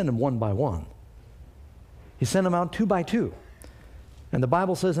didn't send them one by one. He sent them out 2 by 2. And the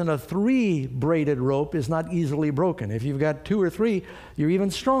Bible says, and a 3-braided rope is not easily broken. If you've got 2 or 3, you're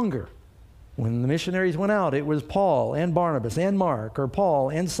even stronger. When the missionaries went out, it was Paul and Barnabas and Mark, or Paul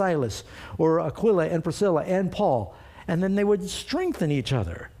and Silas, or Aquila and Priscilla and Paul. And then they would strengthen each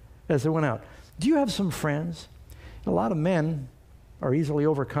other as they went out. Do you have some friends? A lot of men are easily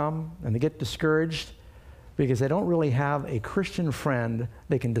overcome and they get discouraged because they don't really have a Christian friend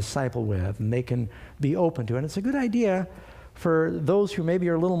they can disciple with and they can be open to. And it's a good idea for those who maybe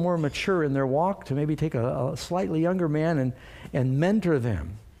are a little more mature in their walk to maybe take a slightly younger man and mentor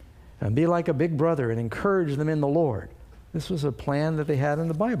them and be like a big brother and encourage them in the Lord. This was a plan that they had in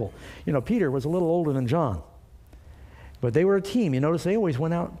the Bible. You know, Peter was a little older than John, but they were a team. You notice they always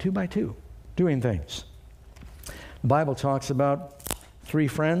went out 2 by 2 doing things. The Bible talks about 3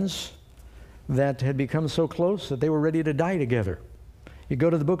 friends that had become so close that they were ready to die together. You go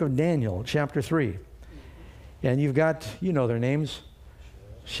to the book of Daniel, chapter 3, and you've got, you know their names,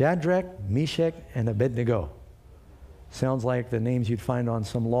 Shadrach, Meshach, and Abednego. Sounds like the names you'd find on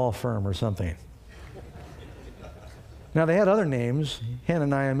some law firm or something. Now, they had other names,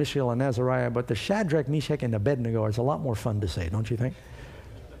 Hananiah, Mishael, and Azariah, but the Shadrach, Meshach, and Abednego is a lot more fun to say, don't you think?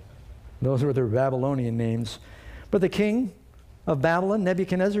 Those were their Babylonian names. But the king of Babylon,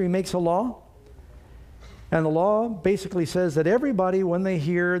 Nebuchadnezzar, he makes a law. And the law basically says that everybody, when they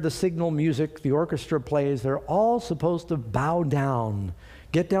hear the signal music, the orchestra plays, they're all supposed to bow down,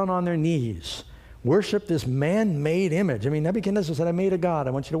 get down on their knees, worship this man-made image. I mean, Nebuchadnezzar said, I made a god,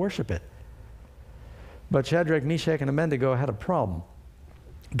 I want you to worship it. But Shadrach, Meshach, and Abednego had a problem.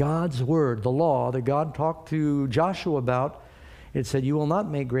 God's word, the law that God talked to Joshua about, it said, you will not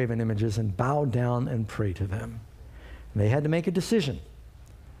make graven images and bow down and pray to them. And they had to make a decision.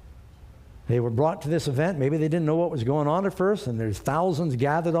 They were brought to this event. Maybe they didn't know what was going on at first, and there's thousands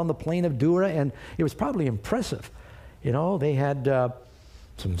gathered on the plain of Dura, and it was probably impressive. You know, they had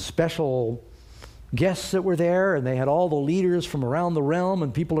some special guests that were there, and they had all the leaders from around the realm,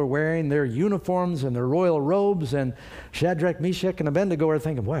 and people are wearing their uniforms and their royal robes, and Shadrach, Meshach, and Abednego are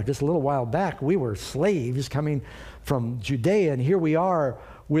thinking, wow, just a little while back, we were slaves coming from Judea, and here we are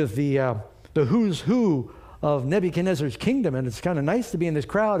with the who's who of Nebuchadnezzar's kingdom, and it's kind of nice to be in this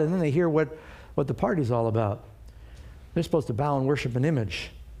crowd, and then they hear what the party's all about. They're supposed to bow and worship an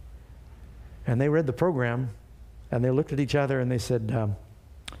image. And they read the program, and they looked at each other, and they said,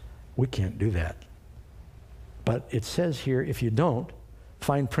 we can't do that. But it says here, if you don't,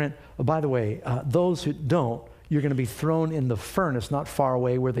 fine print. Oh, by the way, those who don't, you're going to be thrown in the furnace not far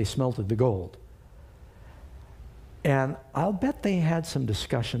away where they smelted the gold. And I'll bet they had some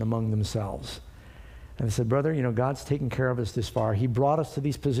discussion among themselves. And they said, brother, you know, God's taken care of us this far. He brought us to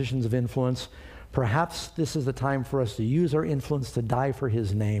these positions of influence. Perhaps this is the time for us to use our influence to die for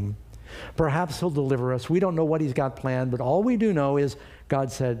his name. Perhaps he'll deliver us. We don't know what he's got planned, but all we do know is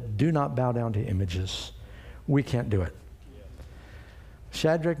God said, do not bow down to images. We can't do it. Yeah.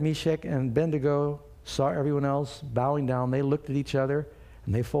 Shadrach, Meshach, and Abednego saw everyone else bowing down. They looked at each other,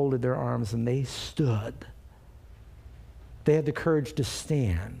 and they folded their arms, and they stood. They had the courage to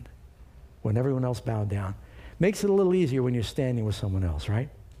stand when everyone else bowed down. Makes it a little easier when you're standing with someone else, right?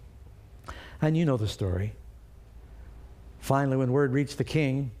 And you know the story. Finally, when word reached the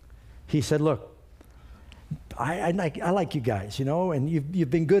king, he said, look, I like you guys, you know, and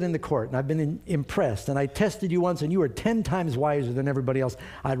you've been good in the court, and I've been impressed, and I tested you once, and you were 10 times wiser than everybody else.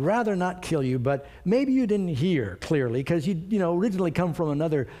 I'd rather not kill you, but maybe you didn't hear clearly, because you originally come from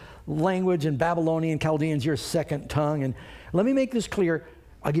another language, and Babylonian, Chaldean's your second tongue, and let me make this clear,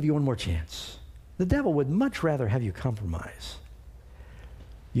 I'll give you one more chance. The devil would much rather have you compromise.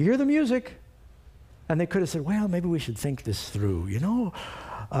 You hear the music, and they could have said, well, maybe we should think this through, you know.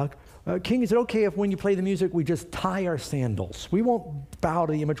 King, is it okay if when you play the music we just tie our sandals? We won't bow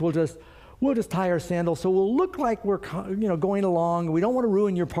to the image. We'll just tie our sandals so we'll look like we're going along. We don't want to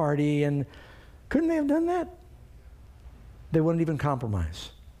ruin your party. And couldn't they have done that? They wouldn't even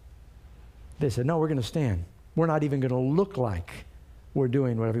compromise. They said, no, we're going to stand. We're not even going to look like we're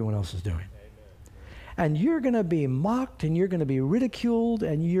doing what everyone else is doing. Amen. And you're going to be mocked, and you're going to be ridiculed,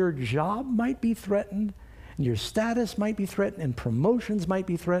 and your job might be threatened. Your status might be threatened, and promotions might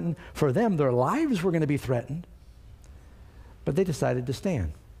be threatened. For them, their lives were going to be threatened. But they decided to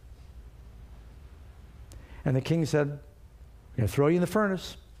stand. And the king said, I'm going to throw you in the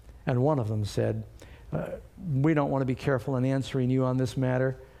furnace. And one of them said, we don't want to be careful in answering you on this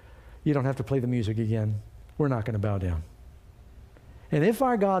matter. You don't have to play the music again. We're not going to bow down. And if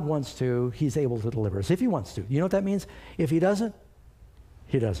our God wants to, he's able to deliver us. If he wants to. You know what that means? If he doesn't,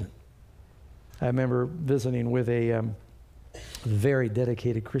 he doesn't. I remember visiting with a very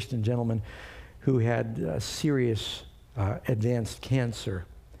dedicated Christian gentleman who had serious advanced cancer.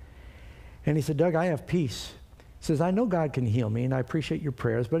 And he said, Doug, I have peace. He says, I know God can heal me, and I appreciate your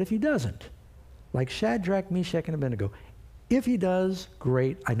prayers, but if he doesn't, like Shadrach, Meshach, and Abednego, if he does,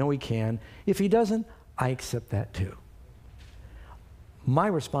 great, I know he can. If he doesn't, I accept that too. My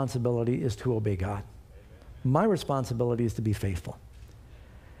responsibility is to obey God. My responsibility is to be faithful.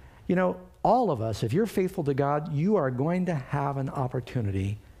 You know, all of us, if you're faithful to God, you are going to have an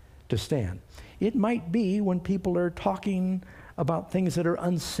opportunity to stand. It might be when people are talking about things that are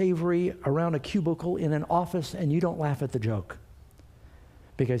unsavory around a cubicle in an office and you don't laugh at the joke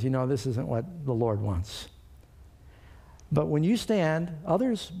because you know this isn't what the Lord wants. But when you stand,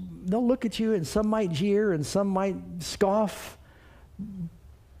 others, they'll look at you and some might jeer and some might scoff.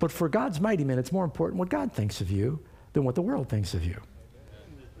 But for God's mighty men, it's more important what God thinks of you than what the world thinks of you.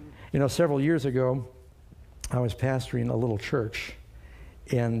 You know, several years ago, I was pastoring a little church,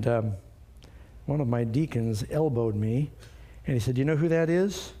 and one of my deacons elbowed me, and he said, you know who that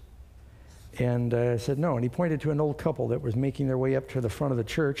is? And I said, no. And he pointed to an old couple that was making their way up to the front of the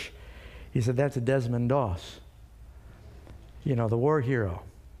church. He said, that's Desmond Doss. You know, the war hero.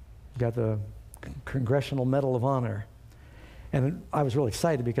 Got the Congressional Medal of Honor. And I was really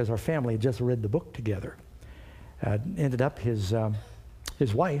excited because our family had just read the book together. Ended up his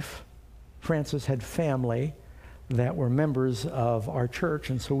wife, Frances, had family that were members of our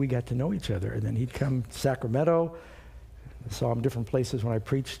church, and so we got to know each other. And then he'd come to Sacramento, saw him different places when I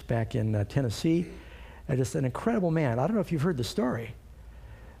preached back in Tennessee. Just an incredible man. I don't know if you've heard the story,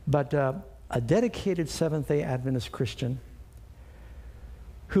 but a dedicated Seventh-day Adventist Christian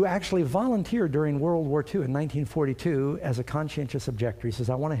who actually volunteered during World War II in 1942 as a conscientious objector. He says,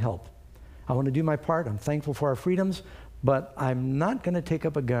 I want to help. I want to do my part. I'm thankful for our freedoms, but I'm not going to take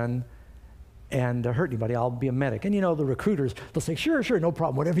up a gun and hurt anybody. I'll be a medic. And you know, the recruiters, they'll say, sure, no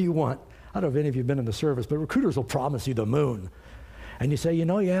problem, whatever you want. I don't know if any of you have been in the service, but recruiters will promise you the moon. And you say, you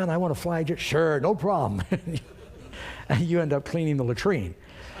know, yeah, and I want to fly jet. Sure, no problem. And you end up cleaning the latrine.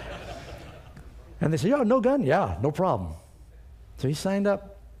 And they say, oh, no gun? Yeah, no problem. So he signed up.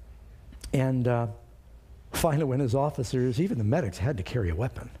 And finally, when his officers, even the medics, had to carry a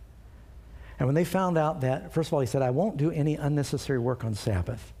weapon. And when they found out that, first of all, he said, I won't do any unnecessary work on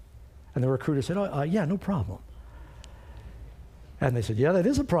Sabbath. And the recruiter said, oh, yeah, no problem. And they said, yeah, that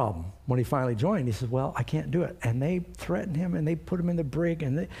is a problem. When he finally joined, he said, well, I can't do it. And they threatened him, and they put him in the brig,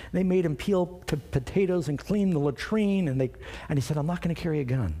 and they made him peel potatoes and clean the latrine, and he said, I'm not going to carry a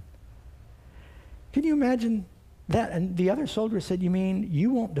gun. Can you imagine that? And the other soldier said, you mean you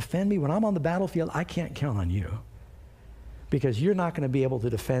won't defend me? When I'm on the battlefield, I can't count on you because you're not going to be able to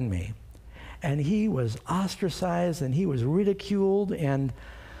defend me. And he was ostracized, and he was ridiculed, and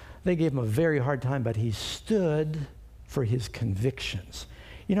they gave him a very hard time, but he stood for his convictions.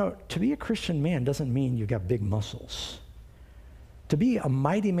 You know, to be a Christian man doesn't mean you got big muscles. To be a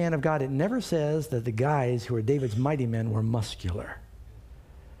mighty man of God, it never says that the guys who were David's mighty men were muscular.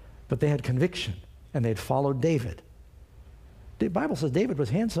 But they had conviction, and they'd followed David. The Bible says David was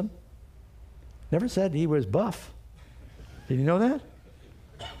handsome. Never said he was buff. Did you know that?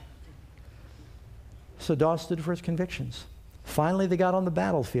 So Doss stood for his convictions. Finally, they got on the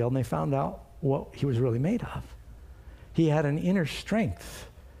battlefield and they found out what he was really made of. He had an inner strength.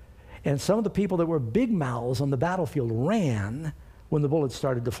 And some of the people that were big mouths on the battlefield ran when the bullets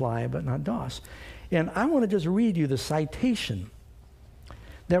started to fly, but not Doss. And I want to just read you the citation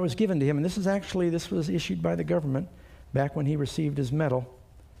that was given to him. And this was issued by the government back when he received his medal.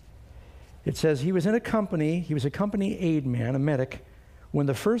 It says, he was a company aid man, a medic, when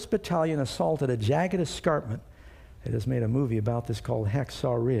the 1st Battalion assaulted a jagged escarpment. It has made a movie about this called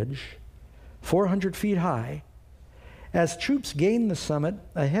Hacksaw Ridge, 400 feet high. As troops gained the summit,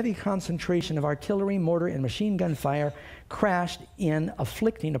 a heavy concentration of artillery, mortar, and machine gun fire crashed in,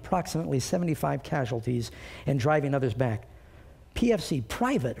 afflicting approximately 75 casualties and driving others back. PFC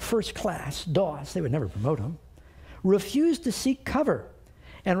Private First Class Doss, they would never promote him, refused to seek cover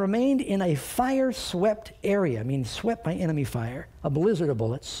and remained in a fire-swept area, I mean swept by enemy fire, a blizzard of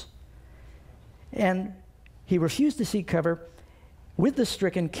bullets. And he refused to seek cover with the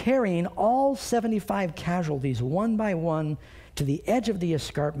stricken, carrying all 75 casualties one by one to the edge of the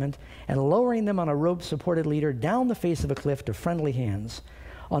escarpment and lowering them on a rope-supported leader down the face of a cliff to friendly hands.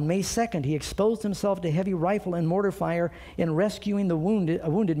 On May 2nd, he exposed himself to heavy rifle and mortar fire in rescuing a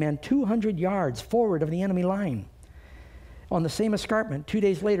wounded man 200 yards forward of the enemy line. On the same escarpment, 2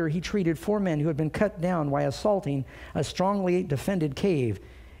 days later, he treated 4 men who had been cut down while assaulting a strongly defended cave,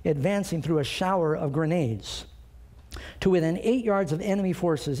 advancing through a shower of grenades to within 8 yards of enemy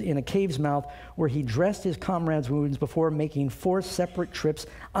forces in a cave's mouth, where he dressed his comrades' wounds before making 4 separate trips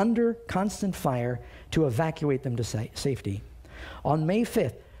under constant fire to evacuate them to safety. On May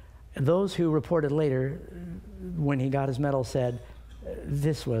 5th, those who reported later, when he got his medal, said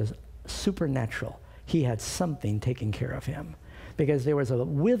this was supernatural. He had something taking care of him, because there was a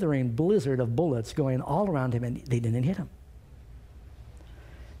withering blizzard of bullets going all around him and they didn't hit him.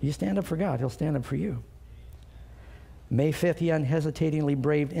 You stand up for God, he'll stand up for you. May 5th, he unhesitatingly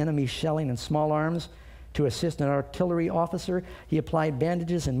braved enemy shelling and small arms. To assist an artillery officer, he applied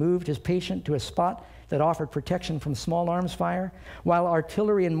bandages and moved his patient to a spot that offered protection from small arms fire, while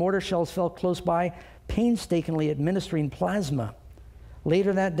artillery and mortar shells fell close by, painstakingly administering plasma.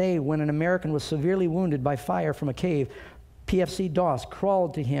 Later that day, when an American was severely wounded by fire from a cave, PFC Doss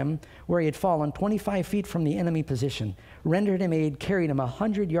crawled to him where he had fallen 25 feet from the enemy position, rendered him aid, carried him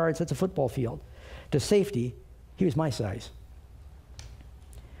 100 yards, that's a football field, to safety. He was my size.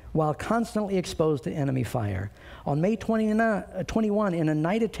 While constantly exposed to enemy fire, on May 21, in a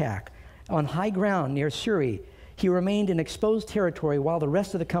night attack on high ground near Surrey, he remained in exposed territory while the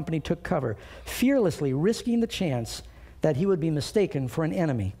rest of the company took cover, fearlessly risking the chance that he would be mistaken for an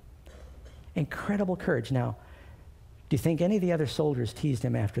enemy. Incredible courage. Now, do you think any of the other soldiers teased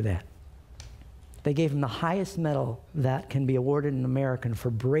him after that? They gave him the highest medal that can be awarded in America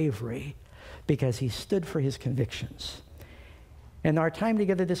for bravery, because he stood for his convictions. And our time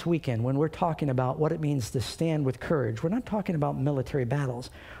together this weekend, when we're talking about what it means to stand with courage, we're not talking about military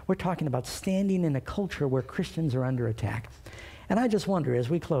battles. We're talking about standing in a culture where Christians are under attack. And I just wonder, as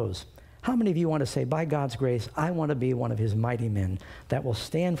we close, how many of you want to say, by God's grace, I want to be one of his mighty men that will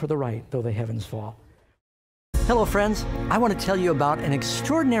stand for the right, though the heavens fall? Hello, friends. I want to tell you about an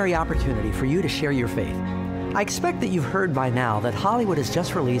extraordinary opportunity for you to share your faith. I expect that you've heard by now that Hollywood has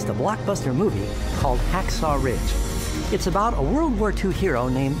just released a blockbuster movie called Hacksaw Ridge. It's about a World War II hero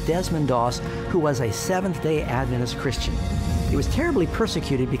named Desmond Doss, who was a Seventh-day Adventist Christian. He was terribly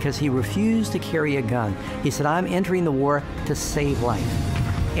persecuted because he refused to carry a gun. He said, I'm entering the war to save life.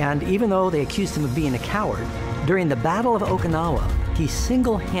 And even though they accused him of being a coward, during the Battle of Okinawa, he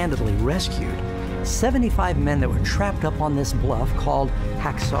single-handedly rescued 75 men that were trapped up on this bluff called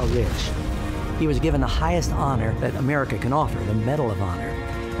Hacksaw Ridge. He was given the highest honor that America can offer, the Medal of Honor.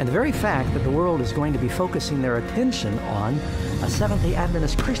 And the very fact that the world is going to be focusing their attention on a Seventh-day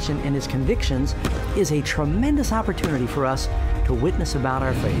Adventist Christian and his convictions is a tremendous opportunity for us to witness about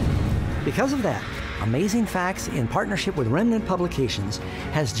our faith. Because of that, Amazing Facts, in partnership with Remnant Publications,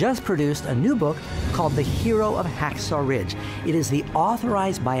 has just produced a new book called The Hero of Hacksaw Ridge. It is the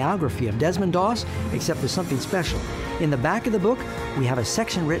authorized biography of Desmond Doss, except there's something special. In the back of the book, we have a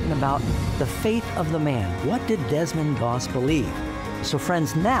section written about the faith of the man. What did Desmond Doss believe? So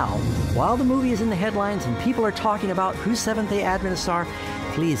friends, now, while the movie is in the headlines and people are talking about who Seventh-day Adventists are,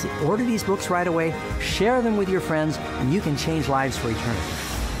 please order these books right away, share them with your friends, and you can change lives for eternity.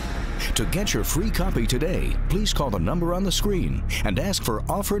 To get your free copy today, please call the number on the screen and ask for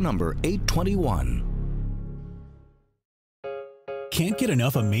offer number 821. Can't get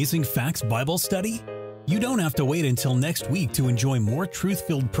enough Amazing Facts Bible study? You don't have to wait until next week to enjoy more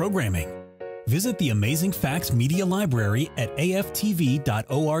truth-filled programming. Visit the Amazing Facts Media Library at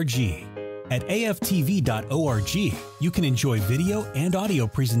aftv.org At aftv.org, you can enjoy video and audio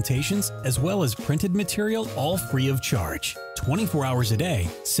presentations as well as printed material, all free of charge. 24 hours a day,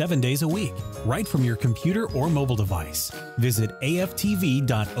 7 days a week, right from your computer or mobile device. Visit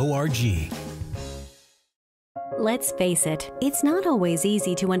aftv.org. Let's face it, it's not always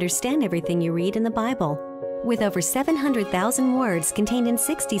easy to understand everything you read in the Bible. With over 700,000 words contained in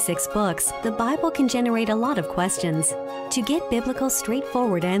 66 books, the Bible can generate a lot of questions. To get biblical,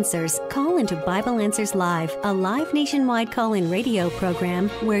 straightforward answers, call into Bible Answers Live, a live nationwide call-in radio program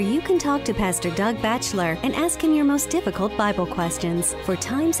where you can talk to Pastor Doug Batchelor and ask him your most difficult Bible questions. For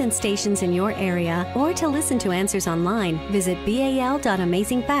times and stations in your area, or to listen to answers online, visit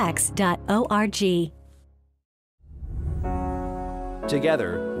bal.amazingfacts.org.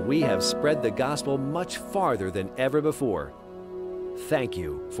 Together, we have spread the gospel much farther than ever before. Thank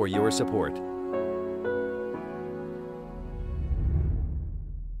you for your support.